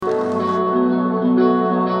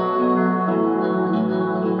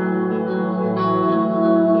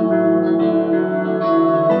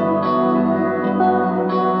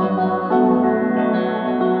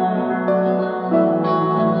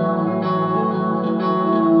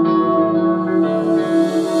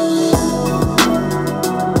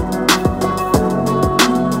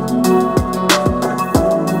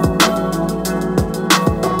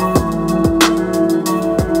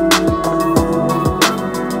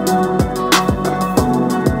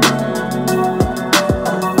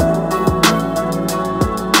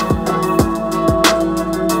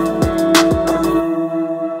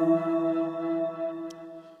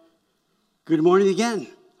Good morning again.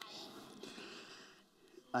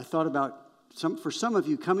 I thought about, for some of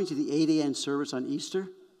you, coming to the 8 a.m. service on Easter,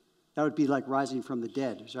 that would be like rising from the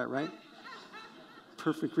dead. Is that right?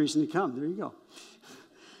 Perfect reason to come. There you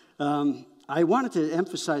go. I wanted to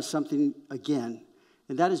emphasize something again,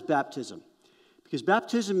 and that is baptism. Because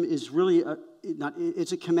baptism is really,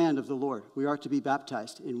 it's a command of the Lord. We are to be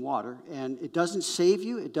baptized in water, and it doesn't save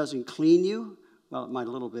you. It doesn't clean you. Well, it might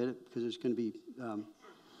a little bit, because there's going to be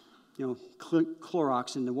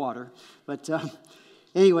Clorox in the water. But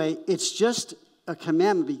anyway, it's just a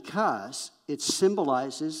commandment because it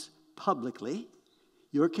symbolizes publicly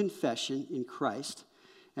your confession in Christ.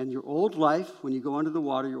 And your old life, when you go under the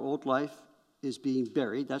water, your old life is being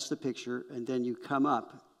buried. That's the picture. And then you come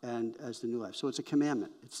up and as the new life. So it's a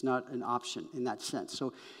commandment. It's not an option in that sense.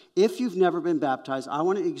 So if you've never been baptized, I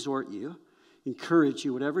want to exhort you, encourage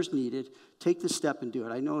you, whatever's needed, take the step and do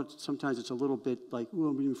it. I know sometimes it's a little bit like,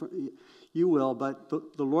 you will, but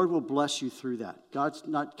the Lord will bless you through that. God's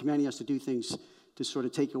not commanding us to do things to sort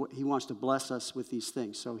of take away. He wants to bless us with these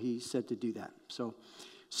things, so he said to do that. So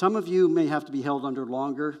some of you may have to be held under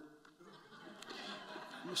longer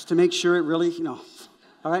just to make sure it really,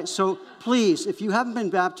 All right, so please, if you haven't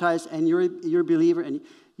been baptized and you're a believer and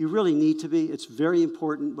you really need to be, it's very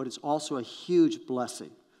important, but it's also a huge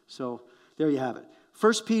blessing. So there you have it.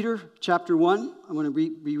 1 Peter chapter 1, I'm going to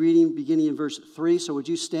be reading beginning in verse 3. So would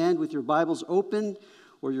you stand with your Bibles open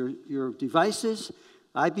or your devices?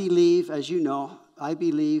 I believe, as you know,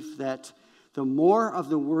 that the more of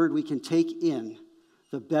the word we can take in,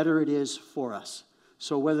 the better it is for us.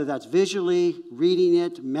 So whether that's visually, reading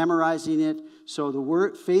it, memorizing it, so the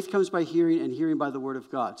word, faith comes by hearing and hearing by the word of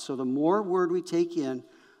God. So the more word we take in,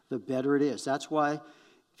 the better it is. That's why,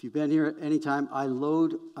 if you've been here at any time, I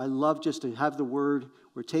love just to have the word.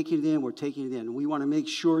 We're taking it in. We want to make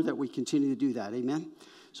sure that we continue to do that. Amen?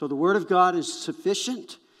 So the word of God is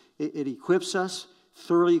sufficient. It equips us,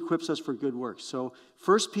 thoroughly equips us for good works. So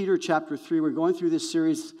 1 Peter chapter 3, we're going through this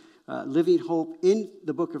series, Living Hope, in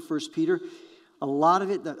the book of 1 Peter. A lot of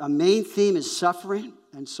it, a main theme is suffering.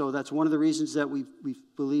 And so that's one of the reasons that we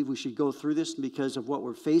believe we should go through this, because of what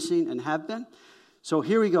we're facing and have been. So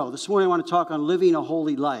here we go. This morning I want to talk on living a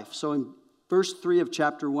holy life. So in verse 3 of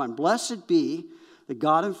chapter 1, blessed be the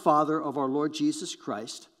God and Father of our Lord Jesus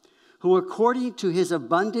Christ, who according to his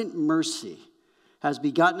abundant mercy has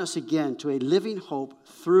begotten us again to a living hope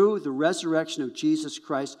through the resurrection of Jesus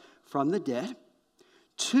Christ from the dead,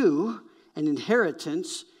 to an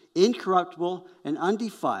inheritance incorruptible and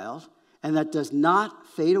undefiled, and that does not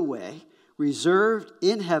fade away, reserved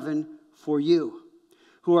in heaven for you,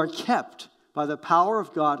 who are kept by the power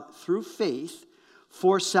of God through faith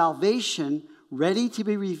for salvation ready to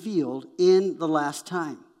be revealed in the last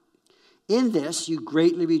time. In this you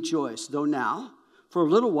greatly rejoice, though now, for a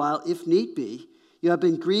little while, if need be, you have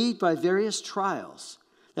been grieved by various trials,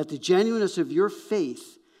 that the genuineness of your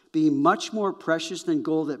faith, being much more precious than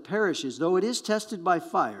gold that perishes, though it is tested by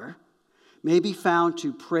fire, may be found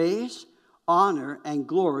to praise, honor, and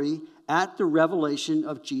glory at the revelation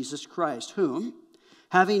of Jesus Christ, whom,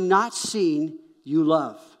 having not seen, you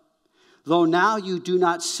love. Though now you do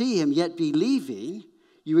not see him, yet believing,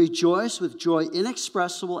 you rejoice with joy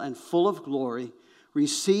inexpressible and full of glory,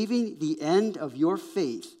 receiving the end of your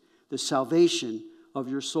faith, the salvation of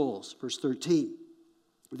your souls. Verse 13.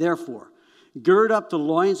 Therefore, gird up the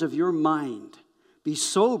loins of your mind, be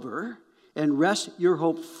sober, and rest your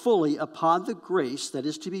hope fully upon the grace that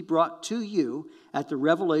is to be brought to you at the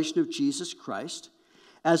revelation of Jesus Christ,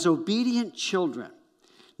 as obedient children,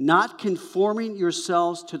 not conforming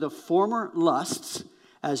yourselves to the former lusts,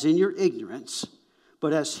 as in your ignorance,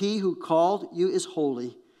 but as he who called you is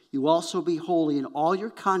holy, you also be holy in all your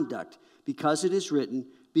conduct, because it is written,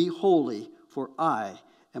 be holy, for I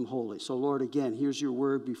am holy. So Lord, again, here's your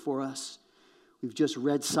word before us. We've just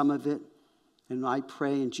read some of it, and I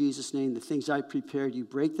pray in Jesus' name, the things I prepared, you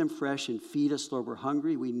break them fresh and feed us, Lord. We're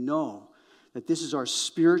hungry. We know that this is our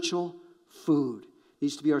spiritual food. It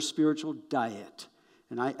needs to be our spiritual diet.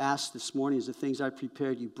 And I ask this morning, as the things I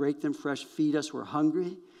prepared, you break them fresh, feed us. We're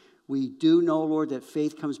hungry. We do know, Lord, that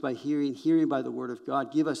faith comes by hearing, hearing by the word of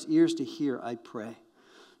God. Give us ears to hear, I pray.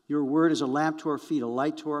 Your word is a lamp to our feet, a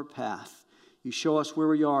light to our path. You show us where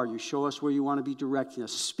we are. You show us where you want to be directing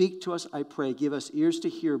us. Speak to us, I pray. Give us ears to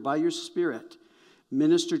hear by your Spirit.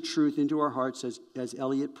 Minister truth into our hearts, as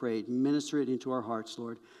Elliot prayed. Minister it into our hearts,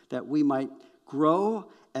 Lord, that we might grow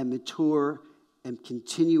and mature and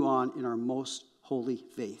continue on in our most holy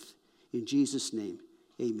faith. In Jesus' name,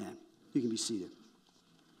 amen. You can be seated.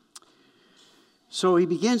 So he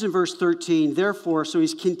begins in verse 13. Therefore, so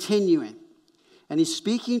he's continuing. And he's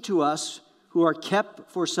speaking to us who are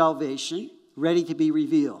kept for salvation. ready to be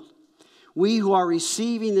revealed. We who are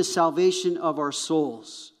receiving the salvation of our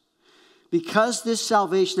souls. Because this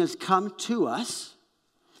salvation has come to us,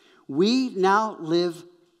 we now live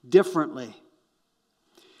differently.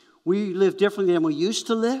 We live differently than we used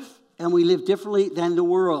to live, and we live differently than the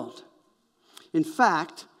world. In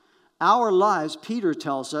fact, our lives, Peter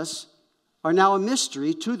tells us, are now a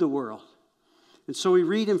mystery to the world. And so we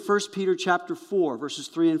read in 1 Peter chapter 4, verses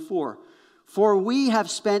 3 and 4, "For we have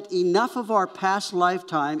spent enough of our past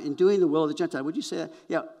lifetime in doing the will of the Gentiles." Would you say that?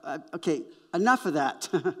 Yeah, okay, enough of that.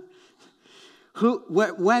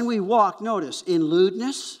 When we walk, notice, in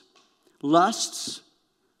lewdness, lusts,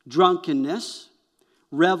 drunkenness,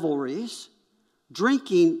 revelries,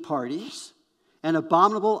 drinking parties, and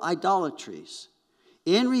abominable idolatries.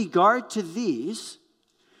 In regard to these,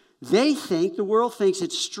 the world thinks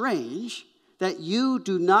it's strange that you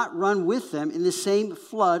do not run with them in the same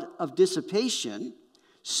flood of dissipation,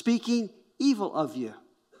 speaking evil of you.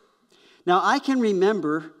 Now, I can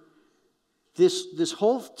remember this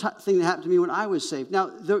whole thing that happened to me when I was saved. Now,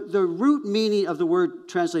 the root meaning of the word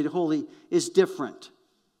translated holy is different.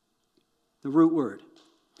 The root word.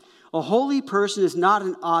 A holy person is not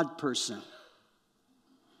an odd person,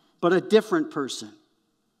 but a different person.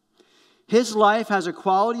 His life has a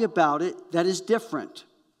quality about it that is different.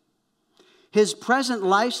 His present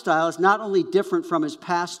lifestyle is not only different from his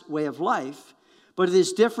past way of life, but it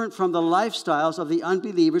is different from the lifestyles of the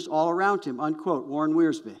unbelievers all around him, unquote, Warren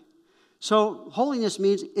Wiersbe. So holiness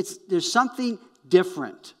means there's something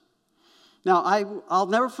different. Now, I'll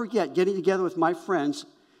never forget getting together with my friends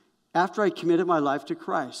after I committed my life to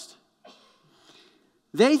Christ.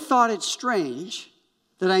 They thought it strange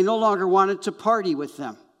that I no longer wanted to party with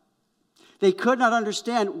them. They could not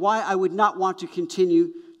understand why I would not want to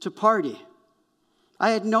continue to party. I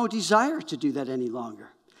had no desire to do that any longer.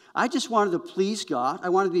 I just wanted to please God. I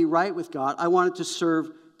wanted to be right with God. I wanted to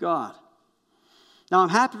serve God. Now, I'm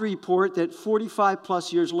happy to report that 45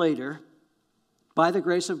 plus years later, by the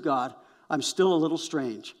grace of God, I'm still a little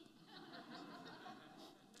strange.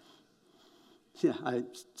 Yeah,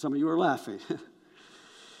 some of you are laughing.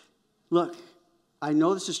 Look, I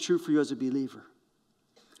know this is true for you as a believer.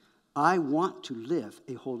 I want to live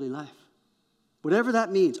a holy life. Whatever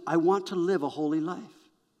that means, I want to live a holy life.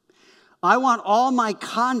 I want all my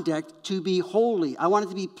conduct to be holy. I want it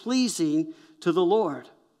to be pleasing to the Lord.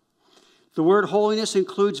 The word holiness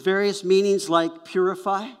includes various meanings like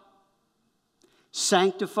purify,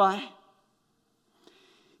 sanctify.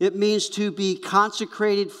 It means to be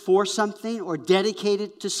consecrated for something or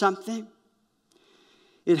dedicated to something.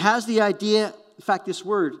 It has the idea, in fact, this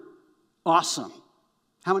word, awesome.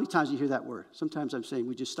 How many times do you hear that word? Sometimes I'm saying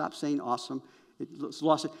we just stop saying awesome. It's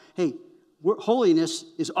lost it. Hey, holiness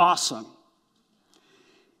is awesome.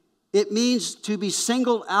 It means to be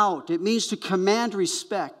singled out. It means to command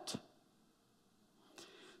respect.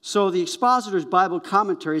 So the Expositor's Bible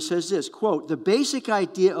Commentary says this, quote, "The basic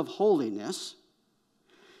idea of holiness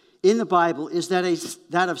in the Bible is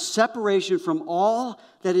that of separation from all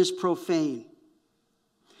that is profane.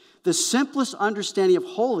 The simplest understanding of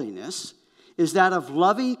holiness is that of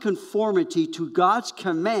loving conformity to God's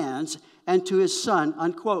commands and to his Son,"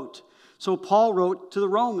 unquote. So Paul wrote to the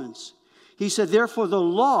Romans. He said, "Therefore the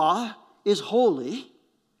law is holy,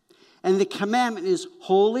 and the commandment is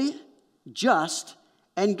holy, just,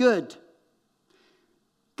 and good."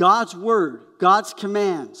 God's word, God's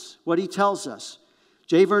commands, what he tells us.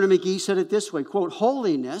 J. Vernon McGee said it this way, quote,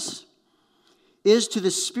 "Holiness is to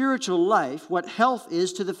the spiritual life what health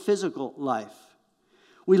is to the physical life.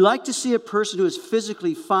 We like to see a person who is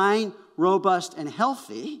physically fine, robust, and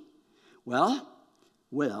healthy. Well,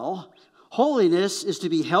 holiness is to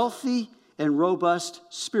be healthy and robust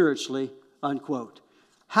spiritually," unquote.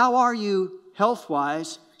 How are you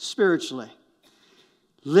health-wise spiritually?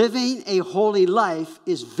 Living a holy life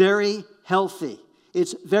is very healthy.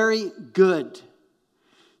 It's very good.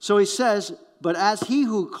 So he says, "But as he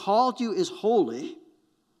who called you is holy,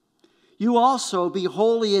 you also be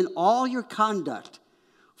holy in all your conduct.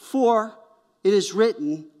 For it is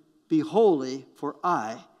written, 'Be holy, for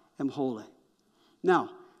I am holy.'" Now,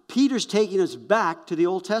 Peter's taking us back to the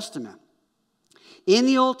Old Testament. In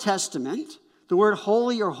the Old Testament, the word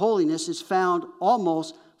holy or holiness is found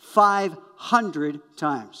almost 500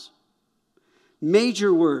 times.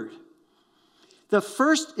 Major word. The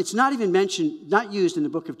first, it's not even mentioned, not used in the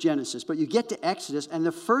book of Genesis, but you get to Exodus, and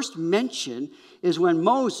the first mention is when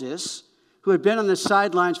Moses, who had been on the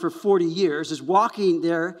sidelines for 40 years, is walking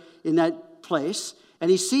there in that place,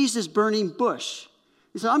 and he sees this burning bush.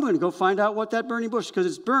 He said, "I'm going to go find out what that burning bush is, because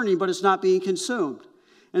it's burning, but it's not being consumed."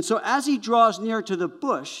 And so as he draws near to the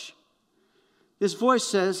bush, this voice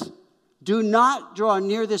says, Do not draw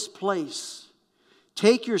near this place.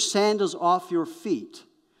 Take your sandals off your feet,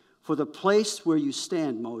 for the place where you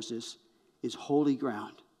stand, Moses, is holy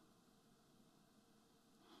ground.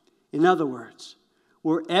 In other words,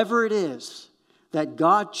 wherever it is that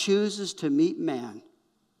God chooses to meet man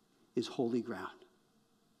is holy ground,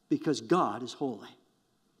 because God is holy.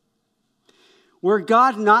 Were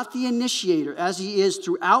God not the initiator, as he is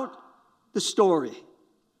throughout the story,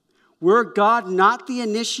 were God not the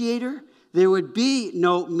initiator, there would be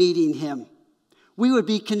no meeting him. We would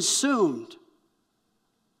be consumed.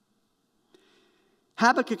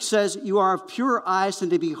 Habakkuk says, you are of purer eyes than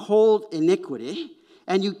to behold iniquity,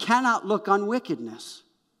 and you cannot look on wickedness.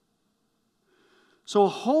 So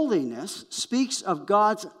holiness speaks of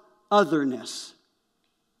God's otherness.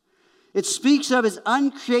 It speaks of his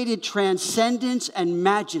uncreated transcendence and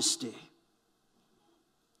majesty.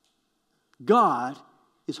 God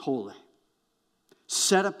is holy,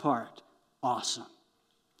 set apart, awesome.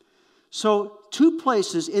 So, two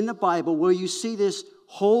places in the Bible where you see this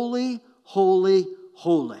holy, holy,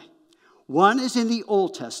 holy. One is in the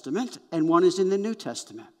Old Testament and one is in the New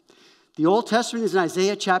Testament. The Old Testament is in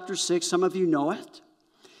Isaiah chapter 6. Some of you know it.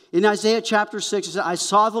 In Isaiah chapter 6, it says, I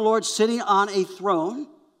saw the Lord sitting on a throne,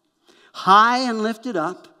 high and lifted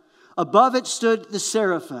up. Above it stood the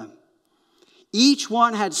seraphim. Each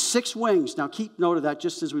one had 6 wings. Now keep note of that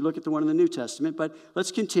just as we look at the one in the New Testament. But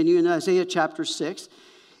let's continue in Isaiah chapter 6.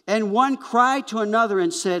 And one cried to another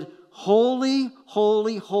and said, Holy,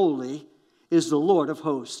 holy, holy is the Lord of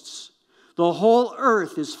hosts. The whole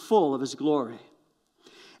earth is full of his glory.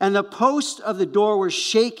 And the posts of the door were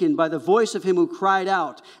shaken by the voice of him who cried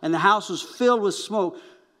out, and the house was filled with smoke.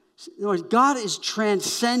 God is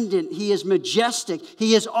transcendent. He is majestic.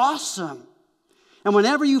 He is awesome. And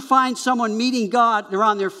whenever you find someone meeting God, they're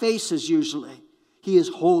on their faces usually. He is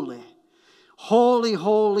holy. Holy,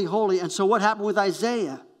 holy, holy. And so what happened with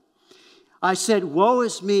Isaiah? I said, woe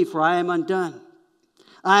is me, for I am undone.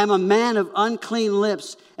 I am a man of unclean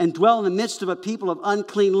lips, and dwell in the midst of a people of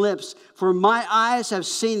unclean lips. For my eyes have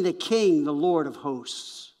seen the King, the Lord of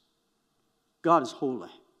hosts. God is holy,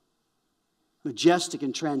 majestic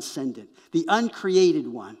and transcendent, the uncreated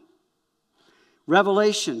one.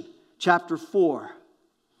 Revelation chapter 4.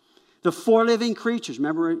 The 4 living creatures,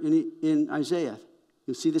 remember in Isaiah,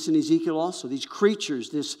 you'll see this in Ezekiel also, these creatures,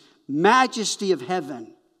 this majesty of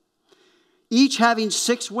heaven, each having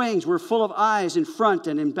 6 wings, were full of eyes in front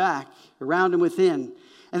and in back, around and within.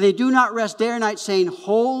 And they do not rest day or night, saying,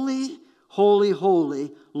 Holy, holy,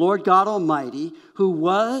 holy, Lord God Almighty, who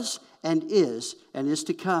was and is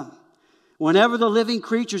to come. Whenever the living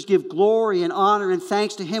creatures give glory and honor and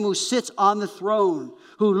thanks to him who sits on the throne,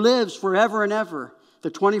 who lives forever and ever. The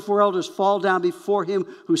 24 elders fall down before him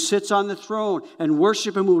who sits on the throne and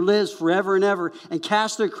worship him who lives forever and ever, and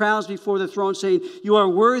cast their crowns before the throne, saying, You are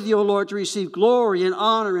worthy, O Lord, to receive glory and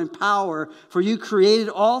honor and power, for you created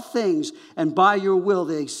all things, and by your will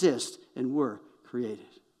they exist and were created.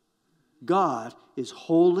 God is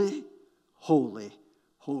holy, holy,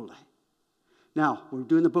 holy. Now, we're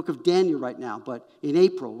doing the book of Daniel right now, but in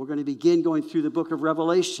April, we're going to begin going through the book of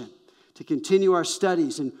Revelation to continue our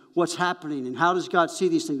studies and what's happening and how does God see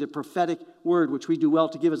these things, the prophetic word, which we do well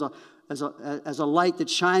to give as a light that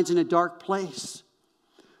shines in a dark place.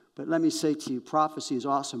 But let me say to you, prophecy is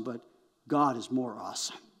awesome, but God is more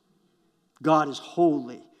awesome. God is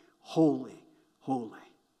holy, holy, holy.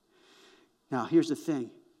 Now, here's the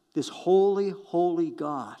thing. This holy, holy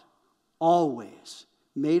God always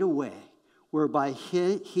made a way whereby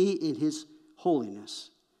he in his holiness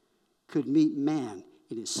could meet man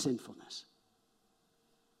in his sinfulness.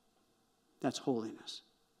 That's holiness.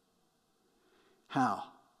 How?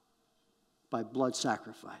 By blood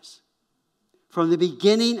sacrifice. From the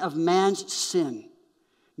beginning of man's sin,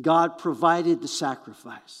 God provided the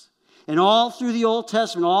sacrifice. And all through the Old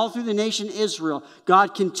Testament, all through the nation Israel,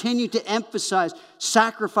 God continued to emphasize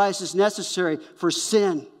sacrifices necessary for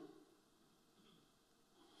sin.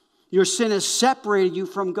 Your sin has separated you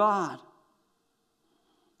from God.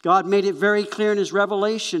 God made it very clear in his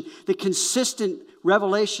revelation, the consistent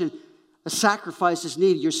revelation, a sacrifice is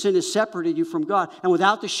needed. Your sin has separated you from God. And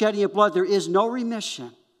without the shedding of blood, there is no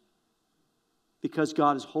remission. Because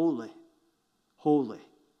God is holy, holy,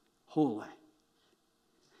 holy.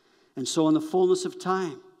 And so in the fullness of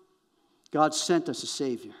time, God sent us a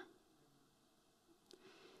Savior.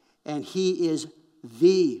 And he is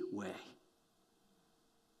the way.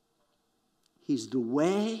 He's the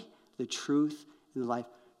way, the truth, and the life.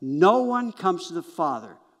 No one comes to the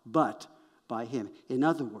Father but by him. In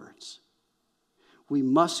other words, we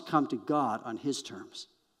must come to God on his terms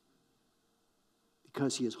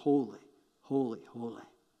because he is holy, holy, holy.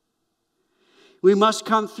 We must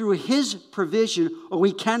come through his provision, or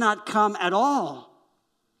we cannot come at all.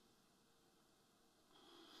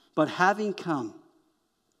 But having come,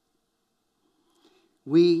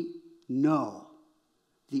 we know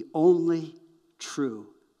the only true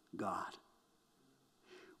God.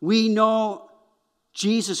 We know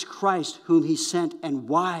Jesus Christ, whom he sent and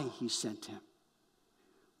why he sent him.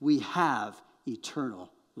 We have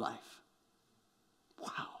eternal life.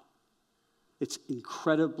 Wow. It's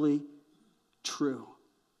incredibly true.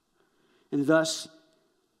 And thus,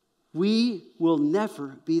 we will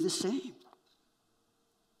never be the same.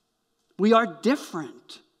 We are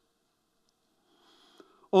different.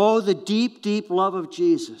 Oh, the deep, deep love of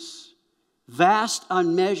Jesus. Vast,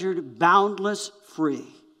 unmeasured, boundless, free.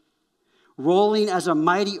 Rolling as a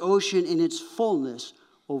mighty ocean in its fullness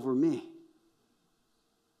over me.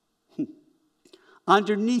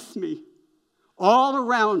 Underneath me, all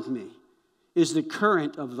around me, is the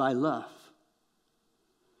current of thy love.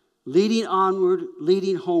 Leading onward,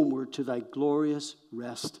 leading homeward to thy glorious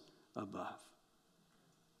rest above.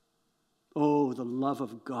 Oh, the love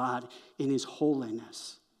of God in his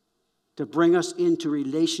holiness, to bring us into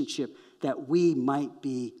relationship that we might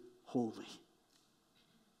be holy.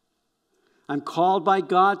 I'm called by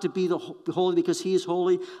God to be holy because he is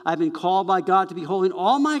holy. I've been called by God to be holy in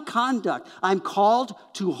all my conduct. I'm called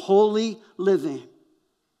to holy living.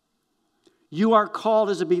 You are called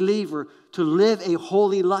as a believer to live a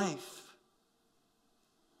holy life.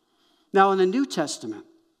 Now, in the New Testament,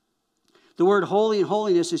 the word holy and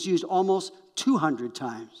holiness is used almost 200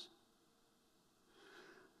 times.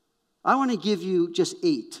 I want to give you just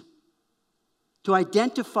 8 to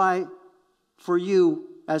identify for you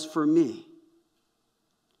as for me.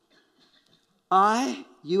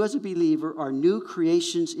 You as a believer, are new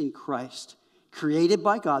creations in Christ, created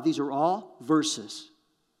by God. These are all verses.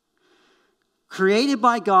 Created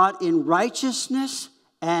by God in righteousness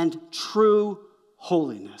and true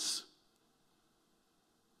holiness.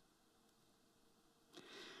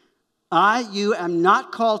 You am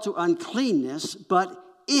not called to uncleanness, but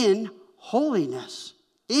in holiness.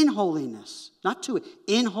 In holiness. Not to it,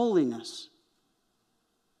 in holiness.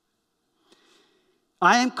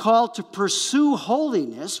 I am called to pursue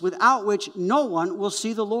holiness, without which no one will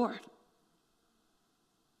see the Lord.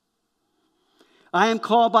 I am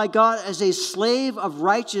called by God as a slave of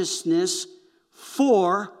righteousness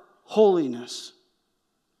for holiness.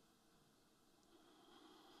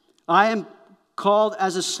 I am called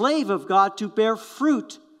as a slave of God to bear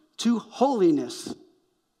fruit to holiness.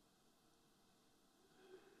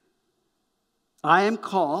 I am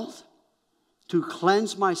called to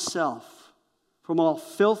cleanse myself from all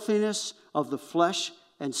filthiness of the flesh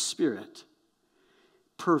and spirit.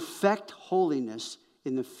 Perfect holiness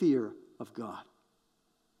in the fear of God.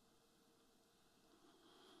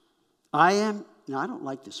 I don't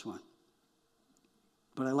like this one,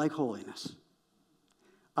 but I like holiness.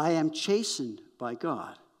 I am chastened by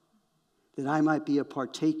God, that I might be a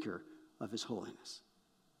partaker of his holiness.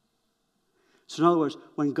 So in other words,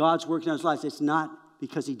 when God's working on his life, it's not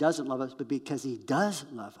because he doesn't love us, but because he does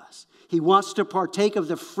love us. He wants to partake of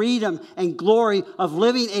the freedom and glory of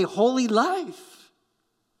living a holy life.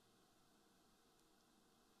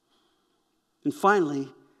 And finally,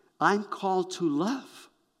 I'm called to love,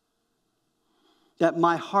 that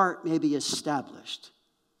my heart may be established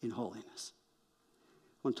in holiness.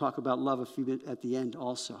 I want to talk about love a few bit at the end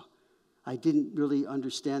also. I didn't really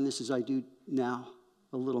understand this as I do now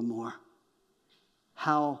a little more.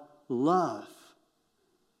 How love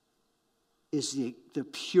is the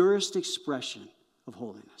purest expression of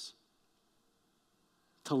holiness.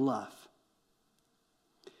 To love.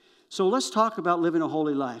 So let's talk about living a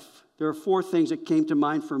holy life. There are 4 things that came to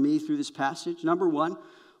mind for me through this passage. Number 1,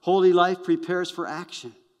 holy life prepares for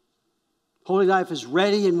action. Holy life is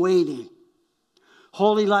ready and waiting.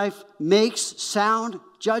 Holy life makes sound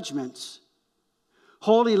judgments.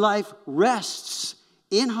 Holy life rests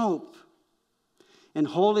in hope. And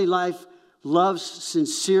holy life loves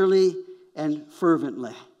sincerely and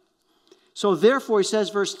fervently. So therefore, he says,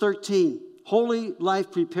 verse 13, holy life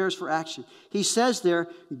prepares for action. He says there,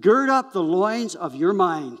 gird up the loins of your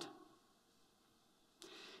mind.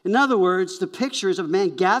 In other words, the picture is of a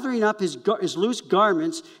man gathering up his loose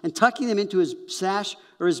garments and tucking them into his sash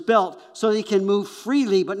or his belt so that he can move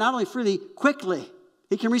freely, but not only freely, quickly.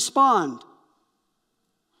 He can respond.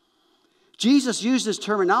 Jesus used this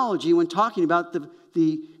terminology when talking about the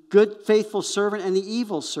good, faithful servant and the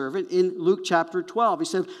evil servant in Luke chapter 12. He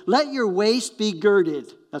said, let your waist be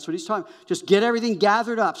girded. That's what he's talking about. Just get everything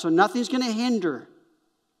gathered up so nothing's going to hinder.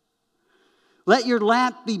 Let your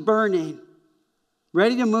lamp be burning,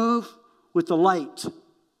 ready to move with the light.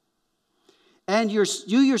 And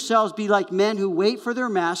you yourselves be like men who wait for their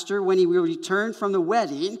master when he will return from the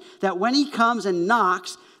wedding, that when he comes and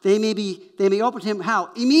knocks, they may open to him.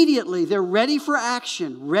 How? Immediately. They're ready for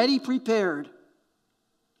action, ready, prepared.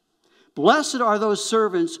 Blessed are those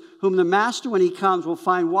servants whom the master, when he comes, will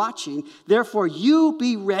find watching. Therefore, you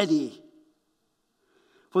be ready.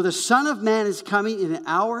 For the Son of Man is coming in an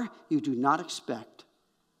hour you do not expect.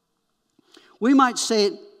 We might say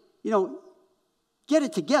it, get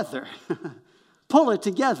it together. Pull it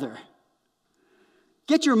together.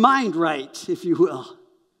 Get your mind right, if you will.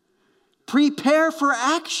 Prepare for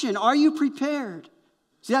action. Are you prepared?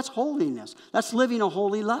 See, that's holiness. That's living a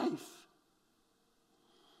holy life.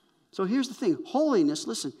 So here's the thing. Holiness,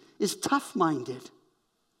 listen, is tough-minded.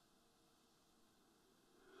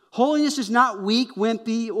 Holiness is not weak,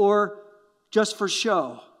 wimpy, or just for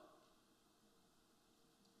show.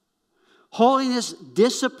 Holiness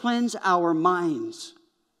disciplines our minds.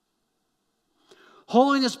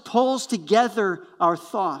 Holiness pulls together our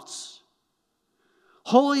thoughts.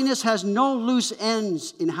 Holiness has no loose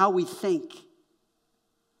ends in how we think.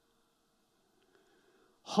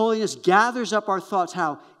 Holiness gathers up our thoughts,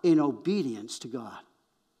 how? In obedience to God.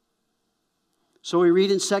 So we read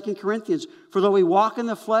in 2 Corinthians, for though we walk in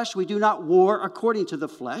the flesh, we do not war according to the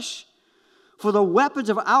flesh. For the weapons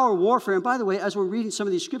of our warfare, and by the way, as we're reading some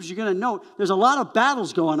of these scriptures, you're going to note there's a lot of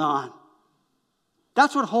battles going on.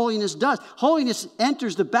 That's what holiness does. Holiness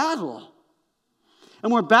enters the battle.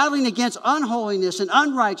 And we're battling against unholiness and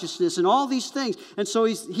unrighteousness and all these things. And so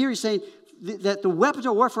he's saying that the weapons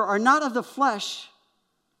of warfare are not of the flesh,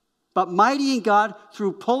 but mighty in God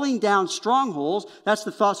through pulling down strongholds. That's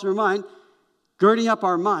the thoughts in our mind. Girding up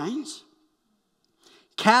our minds.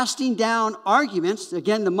 Casting down arguments.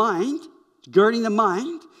 Again, the mind. Girding the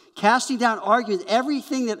mind. Casting down arguments.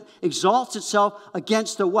 Everything that exalts itself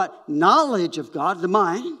against the what? Knowledge of God, the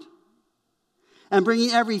mind. And bringing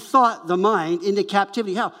every thought, the mind, into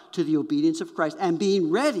captivity. How? To the obedience of Christ. And being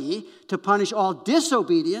ready to punish all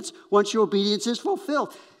disobedience once your obedience is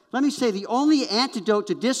fulfilled. Let me say, the only antidote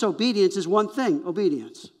to disobedience is one thing,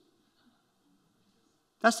 obedience.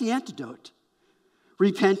 That's the antidote.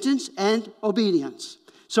 Repentance and obedience.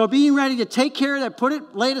 So being ready to take care of that, put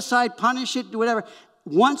it, lay it aside, punish it, do whatever,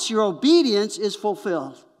 once your obedience is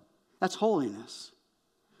fulfilled. That's holiness.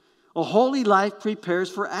 A holy life prepares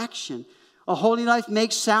for action. A holy life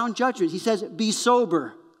makes sound judgment. He says, be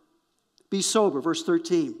sober. Be sober, verse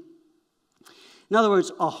 13. In other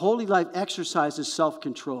words, a holy life exercises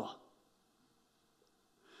self-control.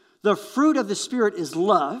 The fruit of the Spirit is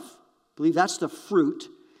love. I believe that's the fruit.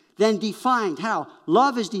 Then defined. How?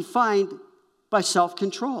 Love is defined by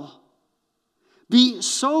self-control. Be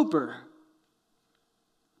sober.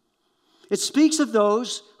 It speaks of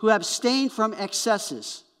those who abstain from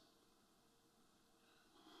excesses.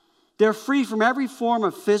 They're free from every form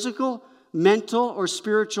of physical, mental, or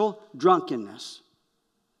spiritual drunkenness.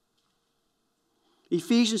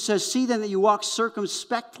 Ephesians says, see then that you walk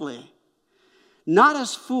circumspectly, not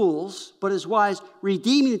as fools, but as wise,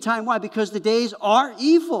 redeeming the time. Why? Because the days are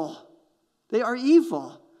evil. They are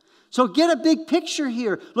evil. So get a big picture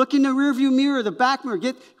here. Look in the rearview mirror, the back mirror.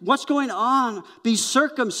 Get what's going on. Be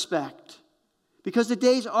circumspect, because the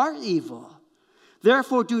days are evil.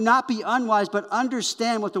 Therefore, do not be unwise, but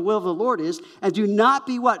understand what the will of the Lord is, and do not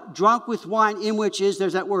be what? Drunk with wine, in which is,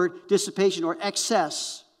 there's that word, dissipation or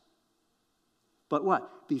excess. But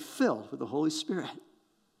what? Be filled with the Holy Spirit.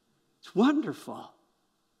 It's wonderful.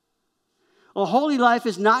 A holy life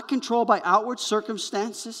is not controlled by outward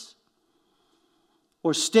circumstances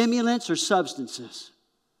or stimulants or substances,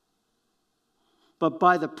 but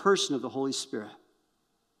by the person of the Holy Spirit.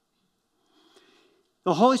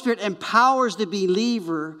 The Holy Spirit empowers the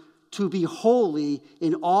believer to be holy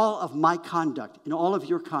in all of my conduct, in all of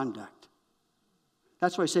your conduct.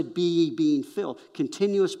 That's why I said, be ye being filled.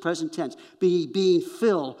 Continuous present tense. Be ye being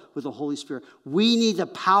filled with the Holy Spirit. We need the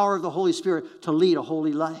power of the Holy Spirit to lead a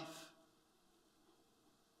holy life.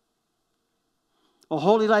 A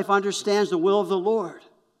holy life understands the will of the Lord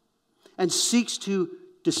and seeks to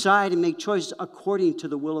decide and make choices according to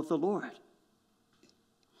the will of the Lord.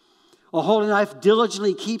 A holy life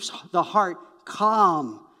diligently keeps the heart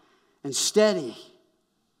calm and steady,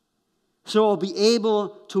 so we'll be able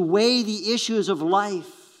to weigh the issues of life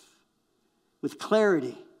with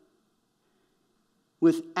clarity,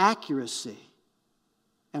 with accuracy,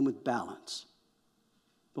 and with balance.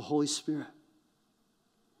 The Holy Spirit.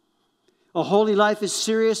 A holy life is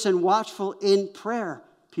serious and watchful in prayer.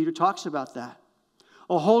 Peter talks about that.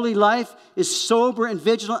 A holy life is sober and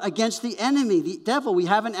vigilant against the enemy, the devil. We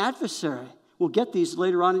have an adversary. We'll get these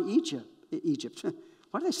later on in Egypt.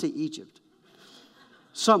 Why did I say Egypt?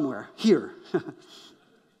 somewhere here.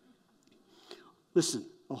 Listen,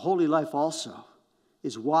 a holy life also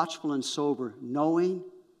is watchful and sober, knowing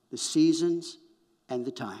the seasons and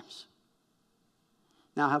the times.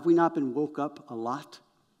 Now, have we not been woke up a lot?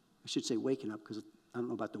 I should say waking up, because I don't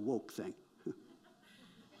know about the woke thing.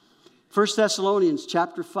 1 Thessalonians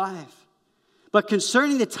chapter 5. But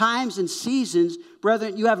concerning the times and seasons,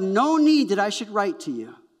 brethren, you have no need that I should write to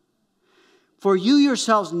you. For you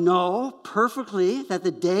yourselves know perfectly that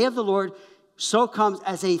the day of the Lord so comes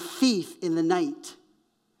as a thief in the night.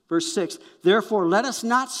 Verse 6, therefore let us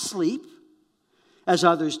not sleep as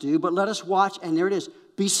others do, but let us watch, and there it is,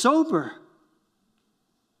 be sober.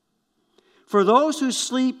 For those who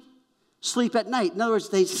sleep at night. In other words,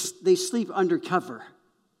 they sleep under cover,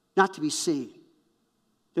 not to be seen.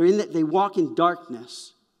 They walk in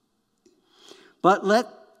darkness.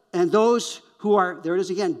 And those who are, there it is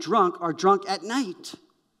again, drunk, are drunk at night.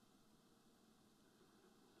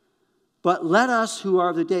 But let us who are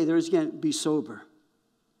of the day, there it is again, be sober.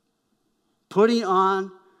 Putting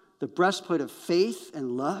on the breastplate of faith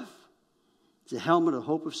and love, the helmet of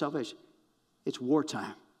hope of salvation. It's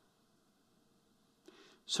wartime.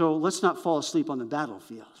 So let's not fall asleep on the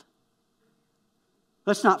battlefield.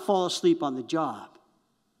 Let's not fall asleep on the job.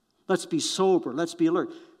 Let's be sober. Let's be alert.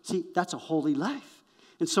 See, that's a holy life.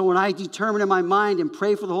 And so when I determine in my mind and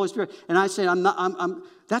pray for the Holy Spirit, and I say,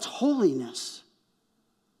 that's holiness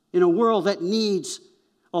in a world that needs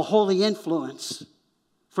a holy influence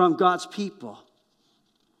from God's people.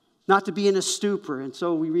 Not to be in a stupor. And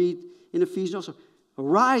so we read in Ephesians also,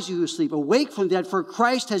 arise, you who sleep, awake from the dead, for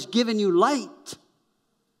Christ has given you light.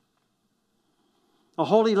 A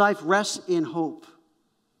holy life rests in hope.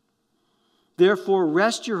 Therefore,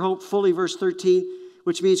 rest your hope fully, verse 13,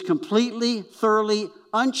 which means completely, thoroughly,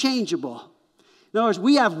 unchangeable. In other words,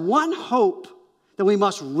 we have one hope that we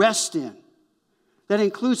must rest in. That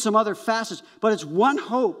includes some other facets, but it's one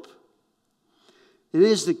hope. It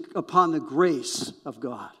is upon the grace of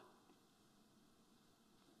God.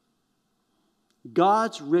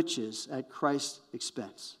 God's riches at Christ's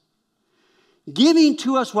expense. Giving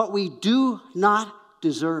to us what we do not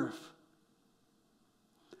deserve.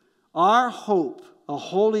 Our hope, a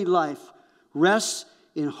holy life, rests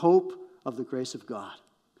in hope of the grace of God.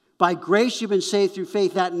 By grace you've been saved through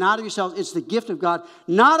faith, that not of yourselves, it's the gift of God,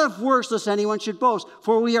 not of works, lest anyone should boast.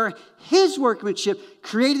 For we are his workmanship,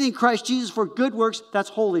 created in Christ Jesus for good works, that's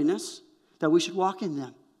holiness, that we should walk in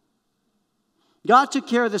them. God took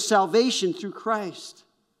care of the salvation through Christ.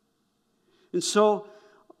 And so,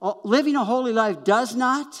 living a holy life does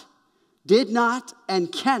not, did not,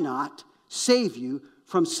 and cannot save you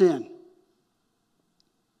from sin.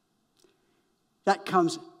 That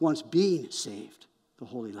comes once being saved, the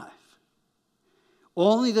holy life.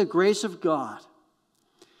 Only the grace of God,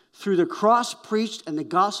 through the cross preached and the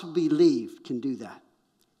gospel believed, can do that,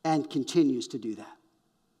 and continues to do that.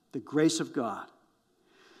 The grace of God.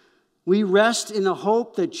 We rest in the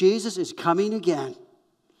hope that Jesus is coming again.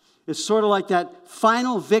 It's sort of like that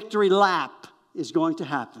final victory lap is going to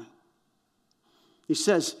happen. He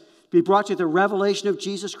says, be brought to the revelation of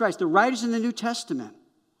Jesus Christ. The writers in the New Testament,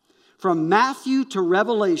 from Matthew to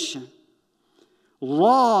Revelation,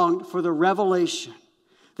 longed for the revelation.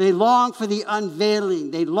 They longed for the unveiling.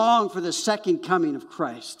 They longed for the second coming of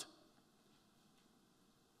Christ.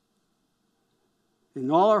 In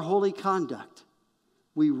all our holy conduct,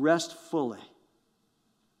 we rest fully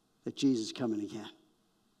that Jesus is coming again.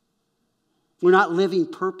 We're not living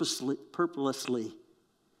purposelessly.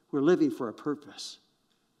 We're living for a purpose,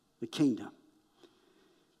 the kingdom.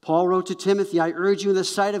 Paul wrote to Timothy, I urge you in the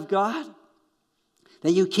sight of God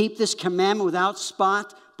that you keep this commandment without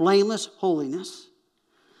spot, blameless holiness,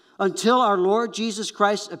 until our Lord Jesus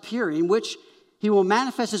Christ appearing, which he will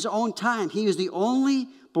manifest his own time. He is the only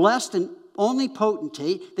blessed and only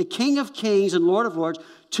potentate, the King of kings and Lord of lords,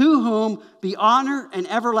 to whom be honor and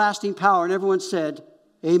everlasting power. And everyone said,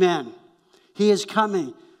 amen. He is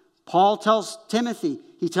coming. Paul tells Timothy,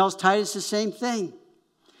 he tells Titus the same thing.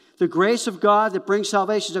 The grace of God that brings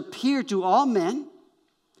salvation has appeared to all men,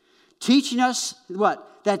 teaching us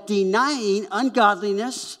what? That denying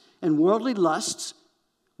ungodliness and worldly lusts,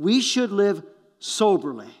 we should live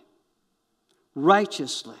soberly,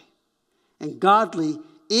 righteously, and godly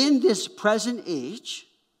in this present age,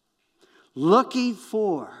 looking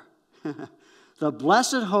for the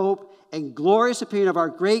blessed hope and glorious appearing of our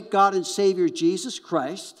great God and Savior Jesus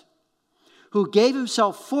Christ, who gave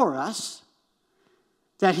himself for us,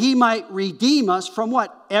 that he might redeem us from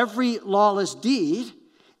what? Every lawless deed,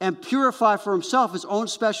 and purify for himself his own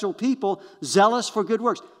special people, zealous for good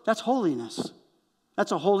works. That's holiness.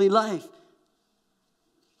 That's a holy life.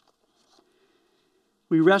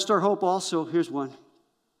 We rest our hope also, here's one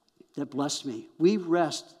that blessed me. We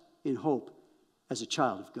rest in hope as a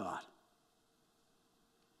child of God.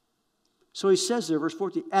 So he says there, verse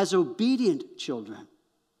 14, as obedient children,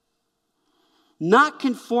 not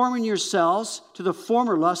conforming yourselves to the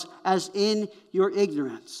former lusts as in your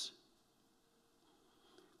ignorance.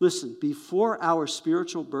 Listen, before our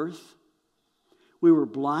spiritual birth, we were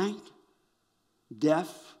blind, deaf,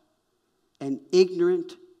 and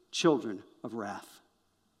ignorant children of wrath.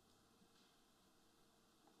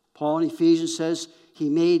 Paul in Ephesians says, he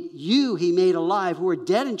made alive who were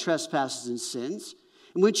dead in trespasses and sins,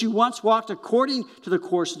 in which you once walked according to the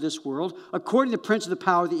course of this world, according to the prince of the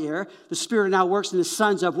power of the air, the spirit now works in the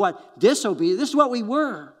sons of what? Disobedience. This is what we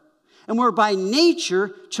were. And we're by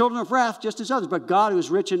nature children of wrath just as others, but God who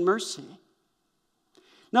is rich in mercy.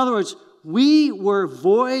 In other words, we were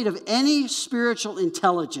void of any spiritual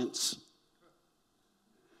intelligence.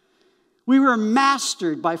 We were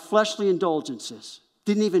mastered by fleshly indulgences.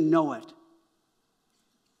 Didn't even know it.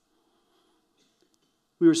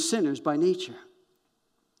 We were sinners by nature.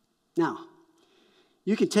 Now,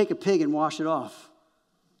 you can take a pig and wash it off.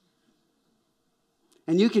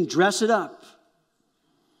 And you can dress it up.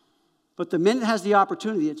 But the minute it has the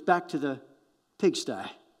opportunity, it's back to the pigsty,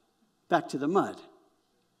 back to the mud.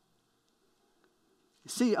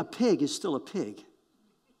 See, a pig is still a pig.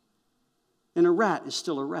 And a rat is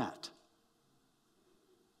still a rat.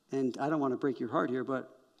 And I don't want to break your heart here, but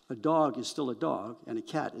a dog is still a dog, and a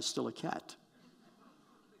cat is still a cat.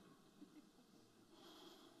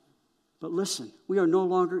 But listen, we are no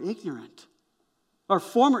longer ignorant. Our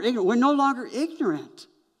former ignorant, we're no longer ignorant.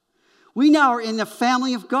 We now are in the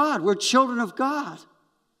family of God. We're children of God.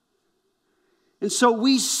 And so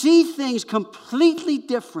we see things completely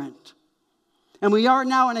different. And we are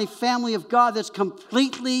now in a family of God that's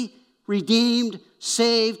completely redeemed,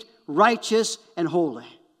 saved, righteous, and holy.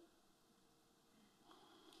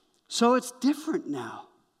 So it's different now.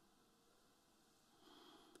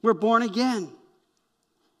 We're born again.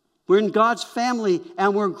 We're in God's family,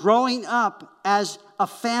 and we're growing up as a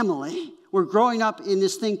family. We're growing up in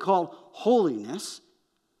this thing called holiness.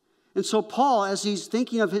 And so Paul, as he's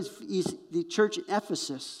thinking of the church in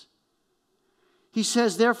Ephesus, he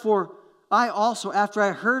says, therefore, I also, after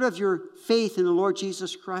I heard of your faith in the Lord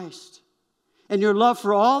Jesus Christ and your love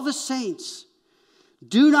for all the saints,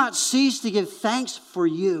 do not cease to give thanks for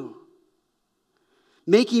you,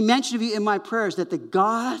 making mention of you in my prayers, that the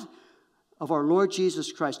God of our Lord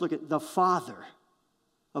Jesus Christ, look at the Father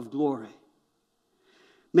of glory,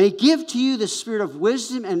 may give to you the spirit of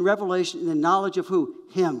wisdom and revelation in the knowledge of who?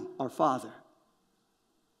 Him, our Father.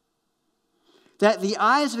 That the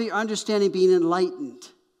eyes of your understanding being enlightened,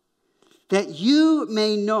 that you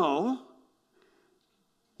may know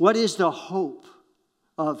what is the hope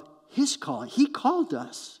of his calling. He called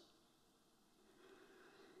us.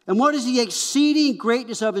 And what is the exceeding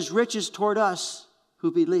greatness of his riches toward us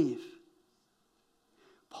who believe?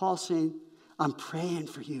 Paul's saying, I'm praying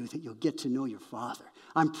for you that you'll get to know your Father.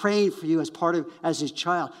 I'm praying for you as his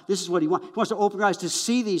child. This is what he wants. He wants to open your eyes to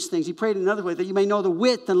see these things. He prayed another way, that you may know the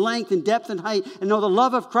width and length and depth and height, and know the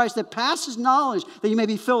love of Christ that passes knowledge, that you may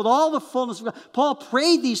be filled with all the fullness of God. Paul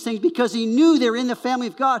prayed these things because he knew they were in the family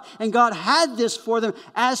of God, and God had this for them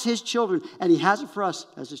as his children, and he has it for us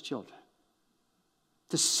as his children.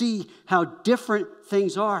 To see how different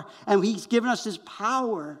things are. And he's given us this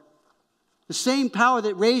power. The same power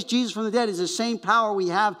that raised Jesus from the dead is the same power we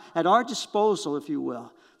have at our disposal, if you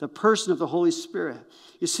will. The person of the Holy Spirit.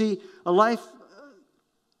 You see, a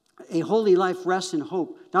holy life rests in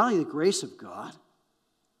hope, not only the grace of God,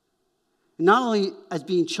 not only as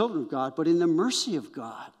being children of God, but in the mercy of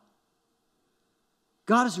God.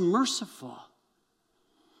 God is merciful.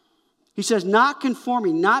 He says, not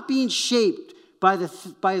conforming, not being shaped by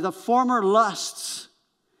the former lusts.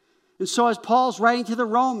 And so as Paul's writing to the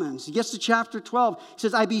Romans, he gets to chapter 12, he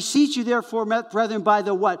says, I beseech you therefore, brethren, by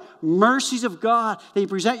the what? Mercies of God, that you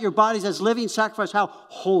present your bodies as living sacrifice. How?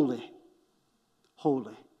 Holy.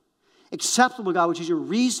 Holy. Acceptable, God, which is your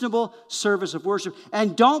reasonable service of worship.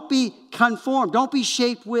 And don't be conformed, don't be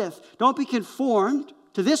shaped with, don't be conformed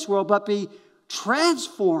to this world, but be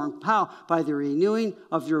transformed. How? By the renewing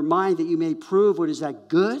of your mind, that you may prove what is that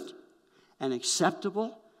good and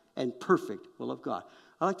acceptable and perfect will of God.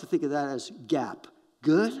 I like to think of that as gap.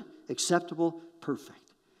 Good, acceptable,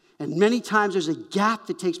 perfect. And many times there's a gap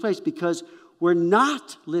that takes place because we're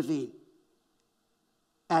not living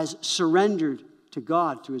as surrendered to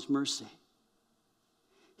God through his mercy.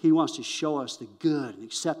 He wants to show us the good and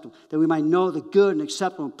acceptable, that we might know the good and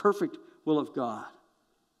acceptable and perfect will of God.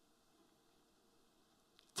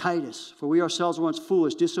 Titus, for we ourselves were once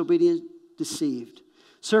foolish, disobedient, deceived.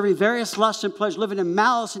 serving various lusts and pleasures, living in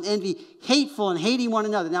malice and envy, hateful and hating one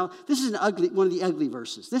another. Now, this is one of the ugly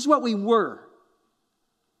verses. This is what we were.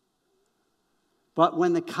 But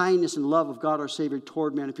when the kindness and love of God our Savior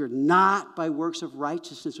toward man appeared, not by works of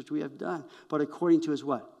righteousness which we have done, but according to his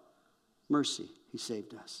what? Mercy, he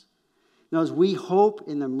saved us. Now, as we hope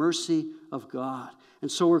in the mercy of God.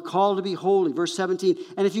 And so we're called to be holy. Verse 17,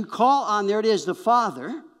 and if you call on, there it is, the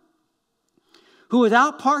Father, who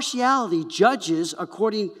without partiality judges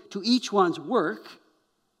according to each one's work,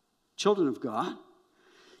 children of God,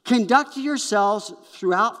 conduct yourselves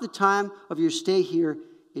throughout the time of your stay here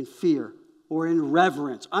in fear or in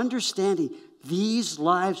reverence, understanding these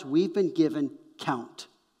lives we've been given count.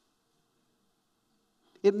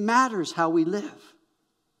 It matters how we live.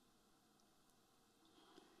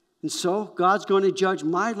 And so God's going to judge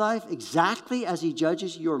my life exactly as he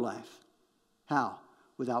judges your life. How?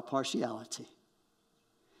 Without partiality.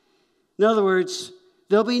 In other words,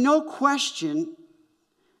 there'll be no question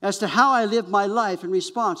as to how I live my life in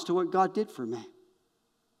response to what God did for me.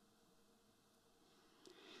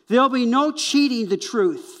 There'll be no cheating the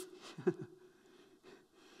truth.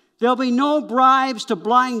 There'll be no bribes to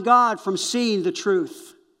blind God from seeing the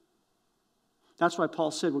truth. That's why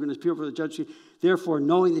Paul said we're going to appear for the judgment. Therefore,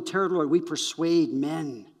 knowing the terror of the Lord, we persuade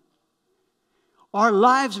men. Our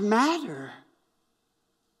lives matter.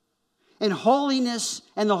 And holiness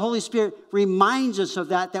and the Holy Spirit reminds us of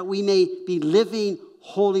that we may be living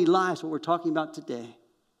holy lives, what we're talking about today.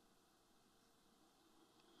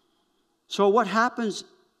 So what happens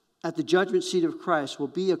at the judgment seat of Christ will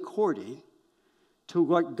be according to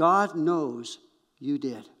what God knows you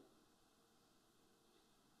did.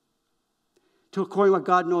 To according to what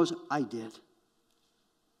God knows I did.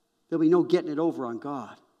 There'll be no getting it over on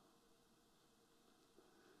God.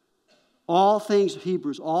 All things,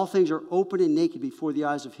 Hebrews, all things are open and naked before the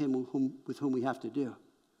eyes of him with whom we have to do.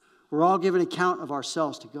 We're all giving account of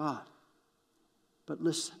ourselves to God. But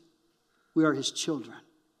listen, we are his children.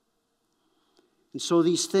 And so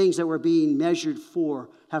these things that we're being measured for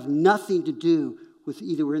have nothing to do with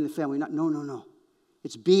either we're in the family or not. No.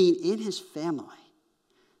 It's being in his family.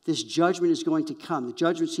 This judgment is going to come. The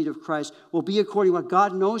judgment seat of Christ will be according to what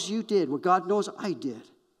God knows you did, what God knows I did.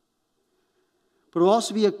 But it will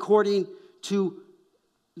also be according to,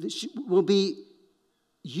 will be,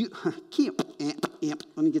 you.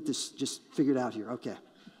 Let me get this just figured out here. Okay.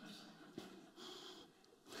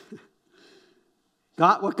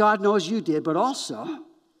 What God knows you did, but also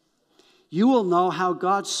you will know how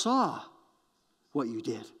God saw what you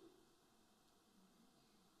did.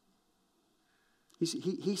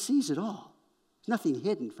 He sees it all. There's nothing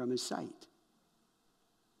hidden from his sight.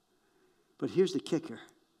 But here's the kicker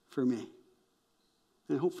for me,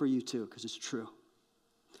 and I hope for you too, because it's true.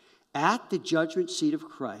 At the judgment seat of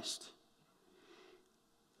Christ,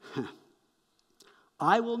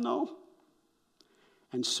 I will know,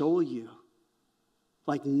 and so will you,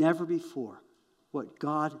 like never before, what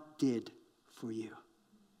God did for you.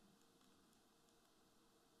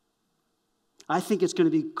 I think it's going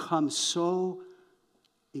to become so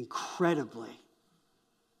incredibly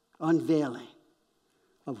unveiling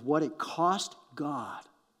of what it cost God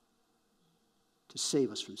to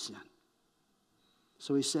save us from sin.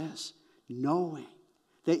 So he says, knowing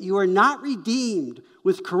that you are not redeemed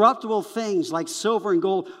with corruptible things like silver and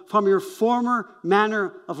gold from your former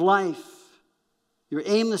manner of life, your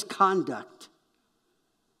aimless conduct,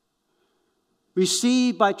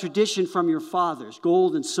 received by tradition from your fathers,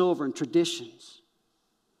 gold and silver and traditions,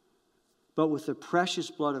 but with the precious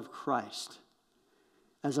blood of Christ,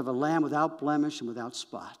 as of a lamb without blemish and without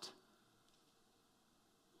spot.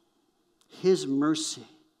 His mercy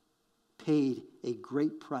paid a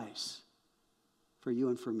great price for you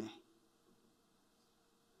and for me.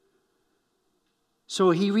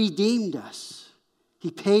 So he redeemed us.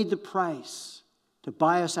 He paid the price to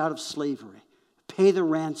buy us out of slavery, pay the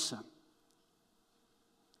ransom.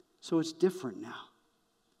 So it's different now.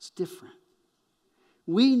 It's different.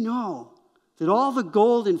 We know that all the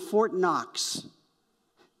gold in Fort Knox,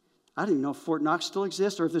 I don't even know if Fort Knox still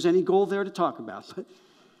exists or if there's any gold there to talk about, but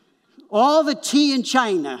all the tea in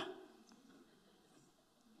China,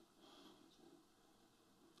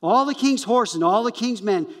 all the king's horses and all the king's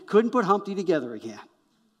men couldn't put Humpty together again.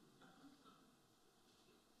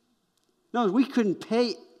 No, we couldn't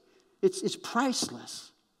pay. It's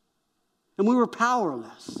priceless. And we were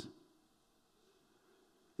powerless.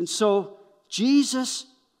 And so Jesus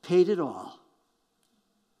paid it all.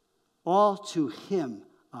 All to him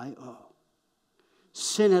I owe.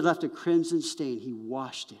 Sin had left a crimson stain. He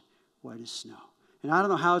washed it white as snow. And I don't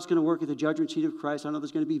know how it's going to work at the judgment seat of Christ. I know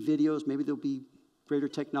there's going to be videos. Maybe there'll be greater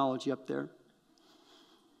technology up there.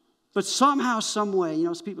 But somehow, some way,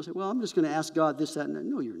 people say, well, I'm just going to ask God this, that, and that.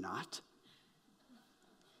 No, you're not.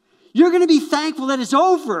 You're going to be thankful that it's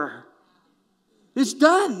over. It's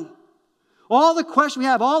done. All the questions we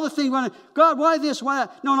have, all the things we want to, God, why this, why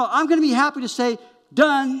that? No, I'm going to be happy to say,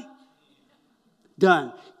 done.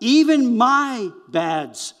 Done. Even my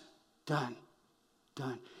bads, done.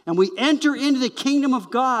 Done. And we enter into the kingdom of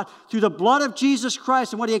God through the blood of Jesus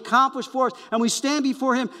Christ and what He accomplished for us. And we stand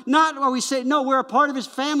before Him, not where we say, no, we're a part of His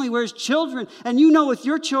family, we're His children. And with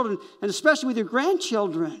your children, and especially with your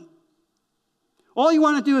grandchildren. All you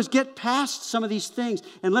want to do is get past some of these things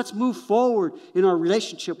and let's move forward in our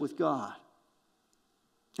relationship with God.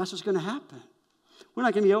 That's what's going to happen. We're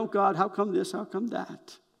not going to be, oh God, how come this, how come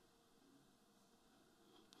that?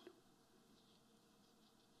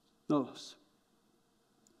 Notice,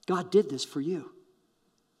 God did this for you.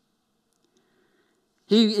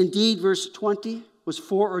 He indeed, verse 20, was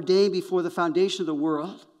foreordained before the foundation of the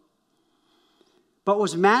world, but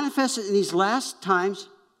was manifested in these last times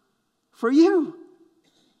for you.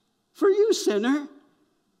 For you, sinner.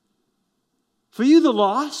 For you, the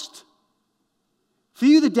lost. For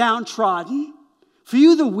you, the downtrodden. For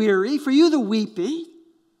you, the weary. For you, the weeping.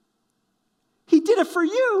 He did it for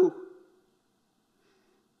you.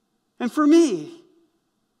 And for me.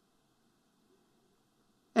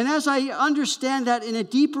 And as I understand that in a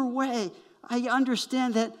deeper way, I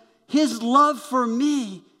understand that His love for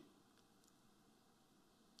me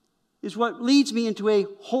is what leads me into a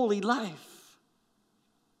holy life.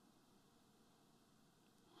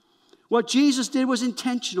 What Jesus did was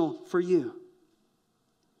intentional for you.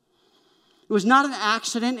 It was not an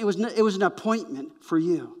accident. It was an appointment for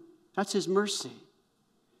you. That's His mercy.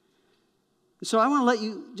 And so I want to let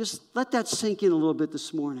you just let that sink in a little bit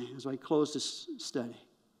this morning as I close this study.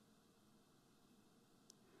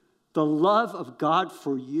 The love of God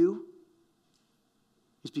for you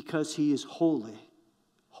is because He is holy,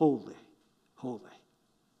 holy, holy.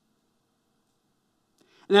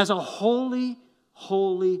 And as a holy,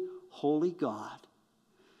 holy, holy God,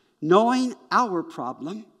 knowing our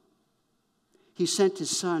problem, He sent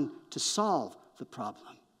His Son to solve the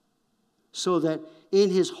problem so that in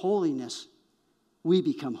His holiness, we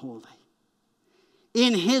become holy.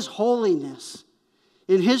 In His holiness,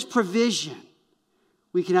 in His provision,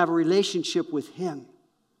 we can have a relationship with Him.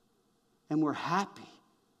 And we're happy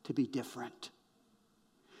to be different.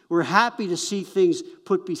 We're happy to see things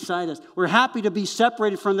put beside us. We're happy to be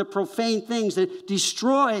separated from the profane things that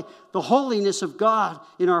destroy the holiness of God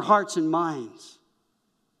in our hearts and minds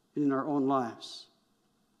and in our own lives.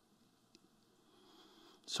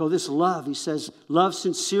 So this love, he says, love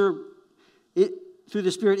sincere, through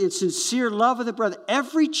the Spirit, in sincere love of the brother.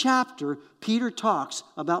 Every chapter, Peter talks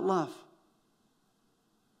about love.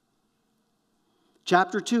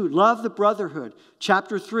 Chapter 2, love the brotherhood.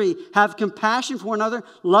 Chapter 3, have compassion for one another.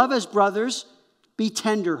 Love as brothers. Be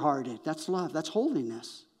tenderhearted. That's love. That's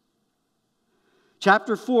holiness.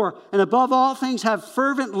 Chapter 4, and above all things, have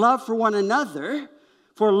fervent love for one another,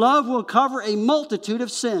 for love will cover a multitude of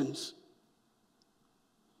sins.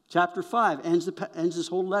 Chapter 5 ends this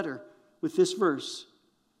whole letter with this verse.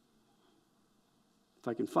 If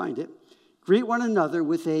I can find it. Greet one another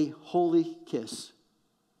with a holy kiss.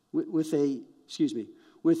 With a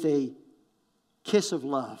kiss of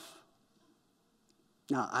love.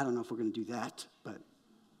 Now, I don't know if we're going to do that, but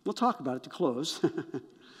we'll talk about it to close.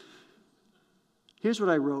 Here's what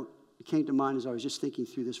I wrote. It came to mind as I was just thinking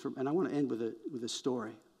through this, and I want to end with a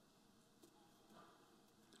story.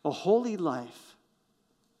 A holy life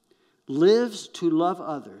lives to love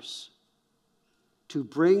others, to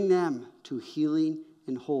bring them to healing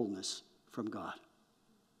and wholeness from God.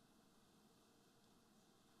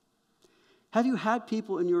 Have you had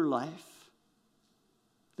people in your life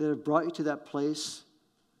that have brought you to that place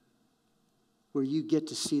where you get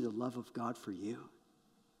to see the love of God for you?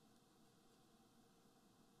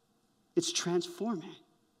 It's transforming.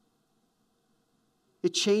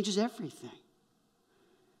 It changes everything.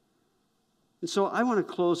 And so I want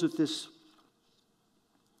to close with this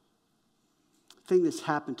thing that's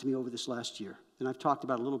happened to me over this last year. And I've talked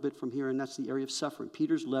about it a little bit from here, and that's the area of suffering.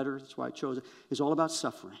 Peter's letter, that's why I chose it, is all about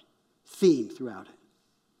suffering. Theme throughout it.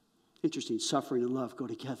 Interesting, suffering and love go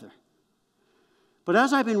together. But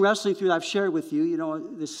as I've been wrestling through it, I've shared with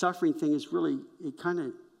you, this suffering thing is really,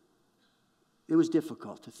 it was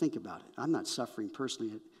difficult to think about it. I'm not suffering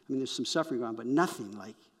personally. There's some suffering going on, but nothing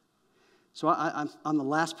like. So I'm the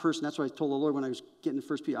last person. That's what I told the Lord when I was getting the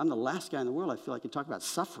first Peter. I'm the last guy in the world, I feel like, can talk about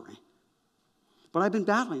suffering. But I've been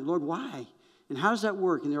battling. Lord, why? And how does that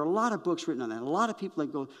work? And there are a lot of books written on that. A lot of people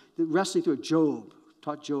that go wrestling through it. Job.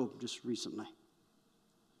 Taught Job just recently.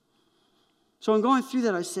 So in going through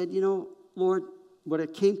that, I said, Lord, what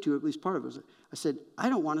it came to, at least part of it, was I said, I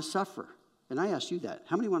don't want to suffer. And I asked you that.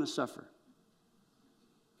 How many want to suffer?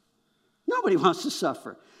 Nobody wants to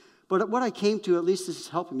suffer. But what I came to, at least this is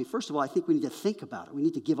helping me. First of all, I think we need to think about it. We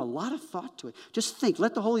need to give a lot of thought to it. Just think.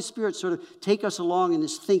 Let the Holy Spirit sort of take us along in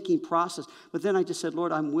this thinking process. But then I just said,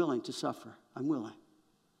 Lord, I'm willing to suffer. I'm willing.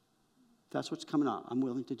 That's what's coming on. I'm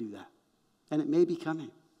willing to do that. And it may be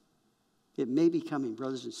coming. It may be coming,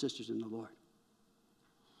 brothers and sisters in the Lord.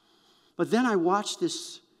 But then I watched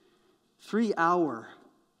this 3-hour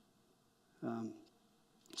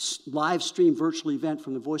live stream virtual event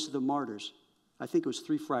from the Voice of the Martyrs. I think it was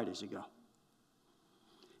 3 Fridays ago.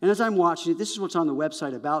 And as I'm watching it, this is what's on the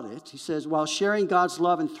website about it. He says, while sharing God's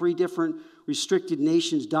love in 3 different restricted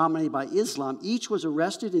nations dominated by Islam, each was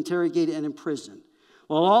arrested, interrogated, and imprisoned.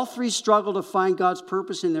 While all 3 struggled to find God's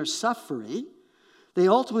purpose in their suffering, they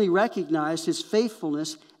ultimately recognized his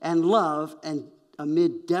faithfulness and love and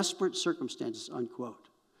amid desperate circumstances, unquote.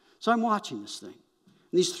 So I'm watching this thing.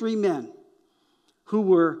 And these 3 men who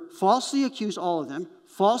were falsely accused, all of them,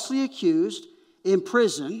 falsely accused,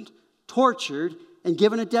 imprisoned, tortured, and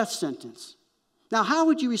given a death sentence. Now, how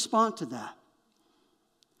would you respond to that?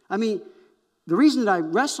 I mean, the reason that I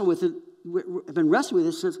wrestle with it, I've been wrestling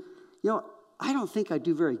with this is, I don't think I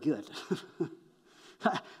do very good.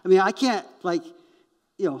 I mean, I can't, but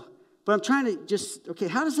I'm trying to just,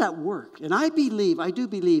 how does that work? And I do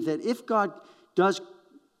believe that if God does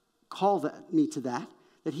call me to that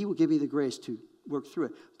he will give me the grace to work through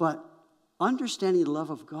it. But understanding the love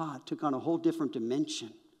of God took on a whole different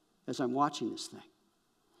dimension as I'm watching this thing.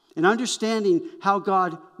 And understanding how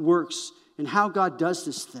God works and how God does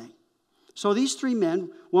this thing. So these 3 men,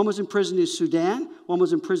 one was imprisoned in Sudan, one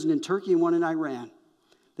was imprisoned in Turkey, and one in Iran.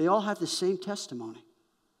 They all have the same testimony.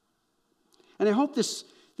 And I hope this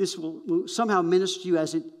will somehow minister to you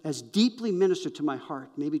as it has deeply ministered to my heart,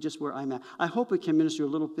 maybe just where I'm at. I hope it can minister a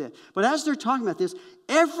little bit. But as they're talking about this,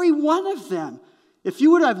 every one of them, if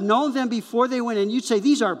you would have known them before they went in, you'd say,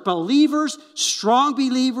 these are believers, strong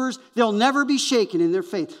believers. They'll never be shaken in their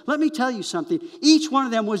faith. Let me tell you something. Each one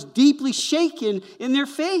of them was deeply shaken in their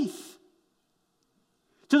faith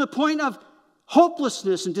to the point of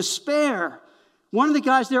hopelessness and despair. One of the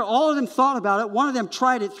guys there, all of them thought about it. One of them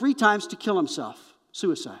tried it 3 times to kill himself.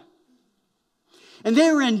 Suicide. And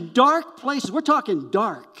they were in dark places. We're talking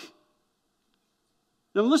dark.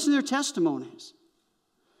 Now listen to their testimonies.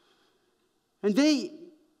 And they're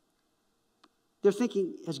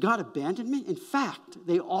thinking, has God abandoned me? In fact,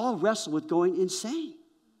 they all wrestle with going insane.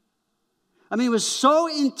 I mean, it was so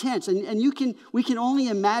intense, and we can only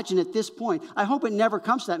imagine at this point. I hope it never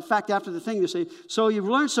comes to that. In fact, after the thing, they say, so you've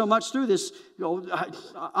learned so much through this,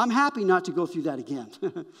 I'm happy not to go through that again.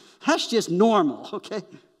 That's just normal, okay?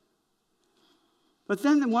 But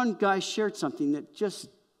then the one guy shared something that just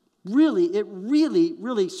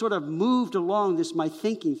really sort of moved along my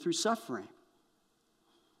thinking through suffering.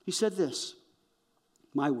 He said this,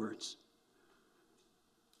 my words.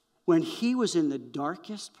 When he was in the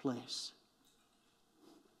darkest place,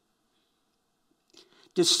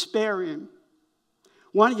 despairing,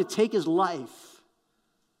 wanting to take his life,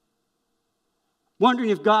 wondering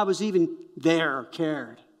if God was even there or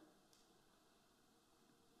cared,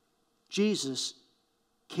 Jesus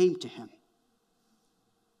came to him.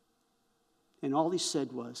 And all he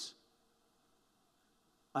said was,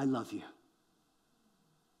 I love you.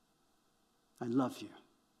 I love you.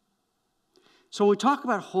 So when we talk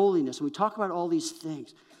about holiness, and we talk about all these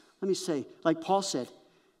things, let me say, like Paul said,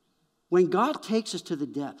 when God takes us to the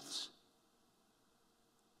depths,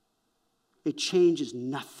 it changes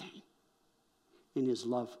nothing in his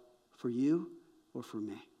love for you or for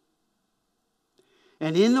me.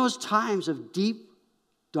 And in those times of deep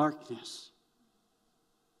darkness,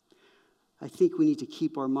 I think we need to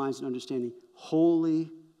keep our minds and understanding,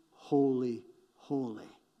 holy, holy, holy,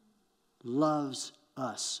 loves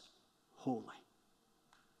us holy.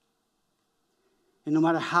 And no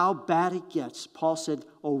matter how bad it gets, Paul said,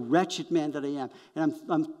 oh, wretched man that I am. And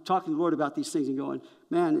I'm talking to the Lord about these things and going,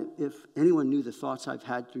 man, if anyone knew the thoughts I've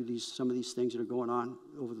had through some of these things that are going on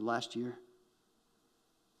over the last year.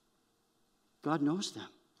 God knows them.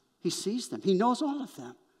 He sees them. He knows all of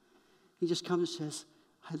them. He just comes and says,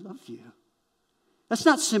 I love you. That's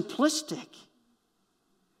not simplistic.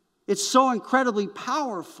 It's so incredibly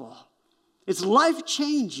powerful. It's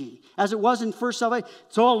life-changing, as it was in first salvation.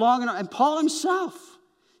 It's all along, and Paul himself,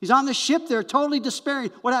 he's on the ship there, totally despairing.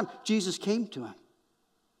 What happened? Jesus came to him.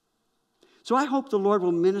 So I hope the Lord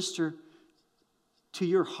will minister to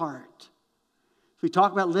your heart. If we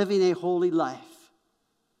talk about living a holy life,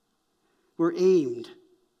 we're aimed,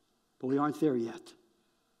 but we aren't there yet.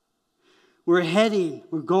 We're heading,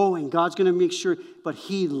 we're going. God's going to make sure, but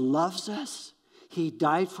He loves us. He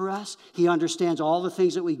died for us. He understands all the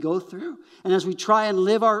things that we go through. And as we try and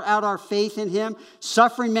live out our faith in Him,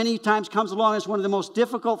 suffering many times comes along as one of the most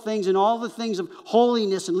difficult things in all the things of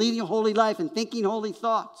holiness and leading a holy life and thinking holy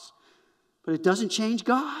thoughts. But it doesn't change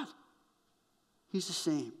God. He's the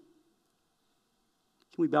same.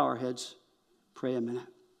 Can we bow our heads? Pray a minute.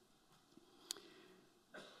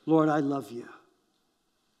 Lord, I love you.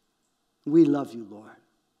 We love you, Lord.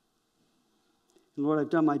 And Lord, I've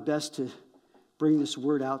done my best to bring this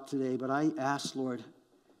word out today, but I ask, Lord,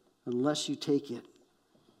 unless you take it,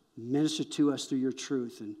 minister to us through your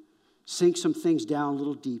truth and sink some things down a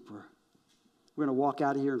little deeper, we're going to walk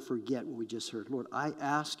out of here and forget what we just heard. Lord, I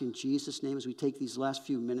ask in Jesus' name as we take these last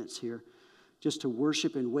few minutes here just to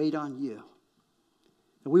worship and wait on you.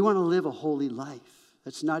 And we want to live a holy life.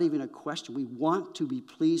 That's not even a question. We want to be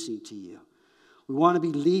pleasing to you. We want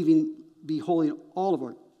to be holy in all of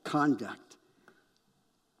our conduct.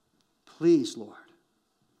 Please, Lord.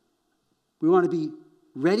 We want to be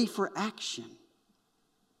ready for action.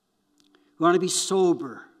 We want to be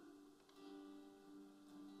sober.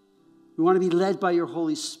 We want to be led by your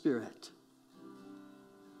Holy Spirit.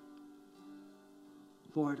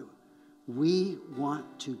 Lord, we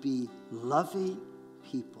want to be loving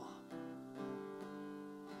people.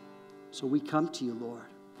 So we come to you, Lord.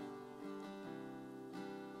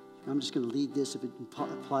 I'm just going to lead this. If it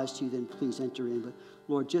applies to you, then please enter in. But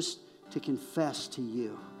Lord, just to confess to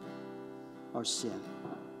you our sin.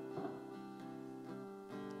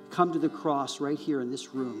 Come to the cross right here in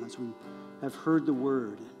this room as we have heard the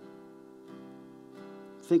word.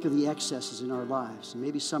 Think of the excesses in our lives. And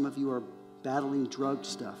maybe some of you are battling drug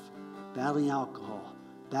stuff, battling alcohol,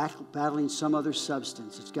 battling some other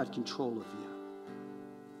substance that's got control of you.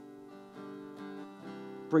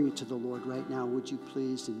 Bring it to the Lord right now, would you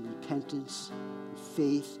please, in repentance and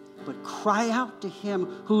faith. But cry out to Him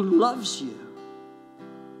who loves you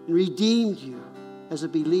and redeemed you as a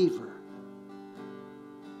believer.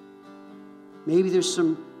 Maybe there's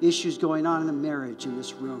some issues going on in a marriage in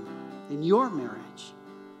this room, in your marriage.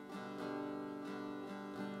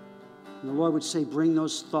 And the Lord would say, bring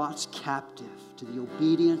those thoughts captive to the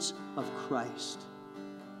obedience of Christ,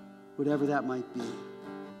 whatever that might be.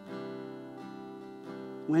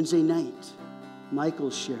 Wednesday night,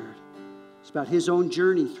 Michael shared. It's about his own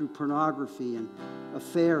journey through pornography and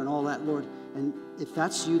affair and all that, Lord. And if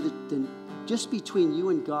that's you, then just between you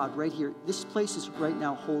and God right here, this place is right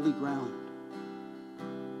now holy ground.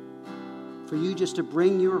 For you just to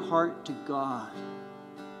bring your heart to God,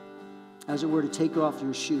 as it were, to take off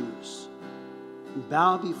your shoes and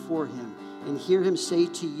bow before Him and hear Him say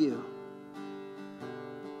to you,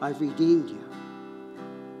 I've redeemed you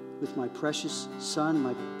with my precious Son,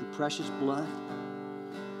 the precious blood.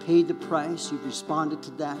 Paid the price, you've responded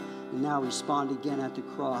to that, and now respond again at the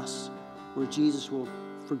cross where Jesus will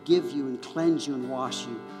forgive you and cleanse you and wash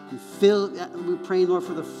you. And we're praying, Lord,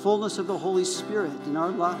 for the fullness of the Holy Spirit in our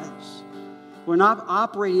lives. We're not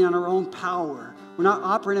operating on our own power. We're not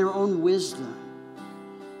operating on our own wisdom.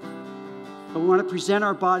 But we want to present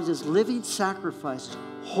our bodies as living sacrifices,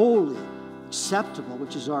 holy, acceptable,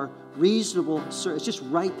 which is our reasonable service. It's just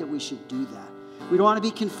right that we should do that. We don't want to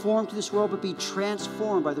be conformed to this world, but be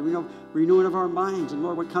transformed by the renewing of our minds. And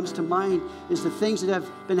Lord, what comes to mind is the things that have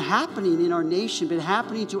been happening in our nation, been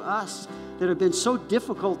happening to us, that have been so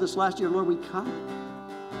difficult this last year. Lord, we come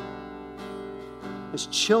as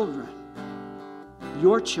children,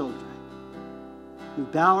 your children. We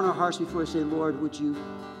bow in our hearts before you, say, Lord, would you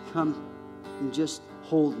come and just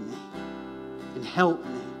hold me and help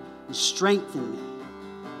me and strengthen me.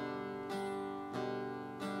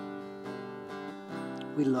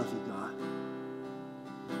 We love you, God.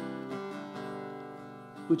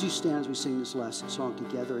 Would you stand as we sing this last song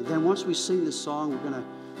together? And then once we sing this song, we're going to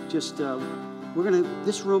just,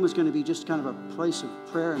 this room is going to be just kind of a place of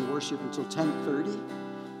prayer and worship until 10:30.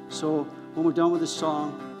 So when we're done with this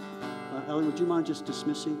song, Ellie, would you mind just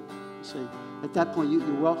dismissing? Say, at that point, you're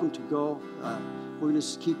welcome to go. We're going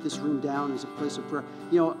to keep this room down as a place of prayer.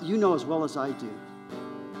 You know as well as I do,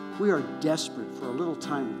 we are desperate for a little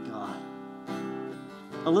time with God.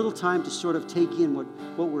 A little time to sort of take in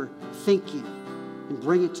what we're thinking and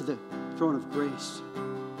bring it to the throne of grace.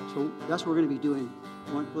 So that's what we're going to be doing.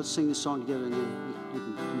 Let's sing this song together and then you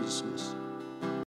can be dismissed.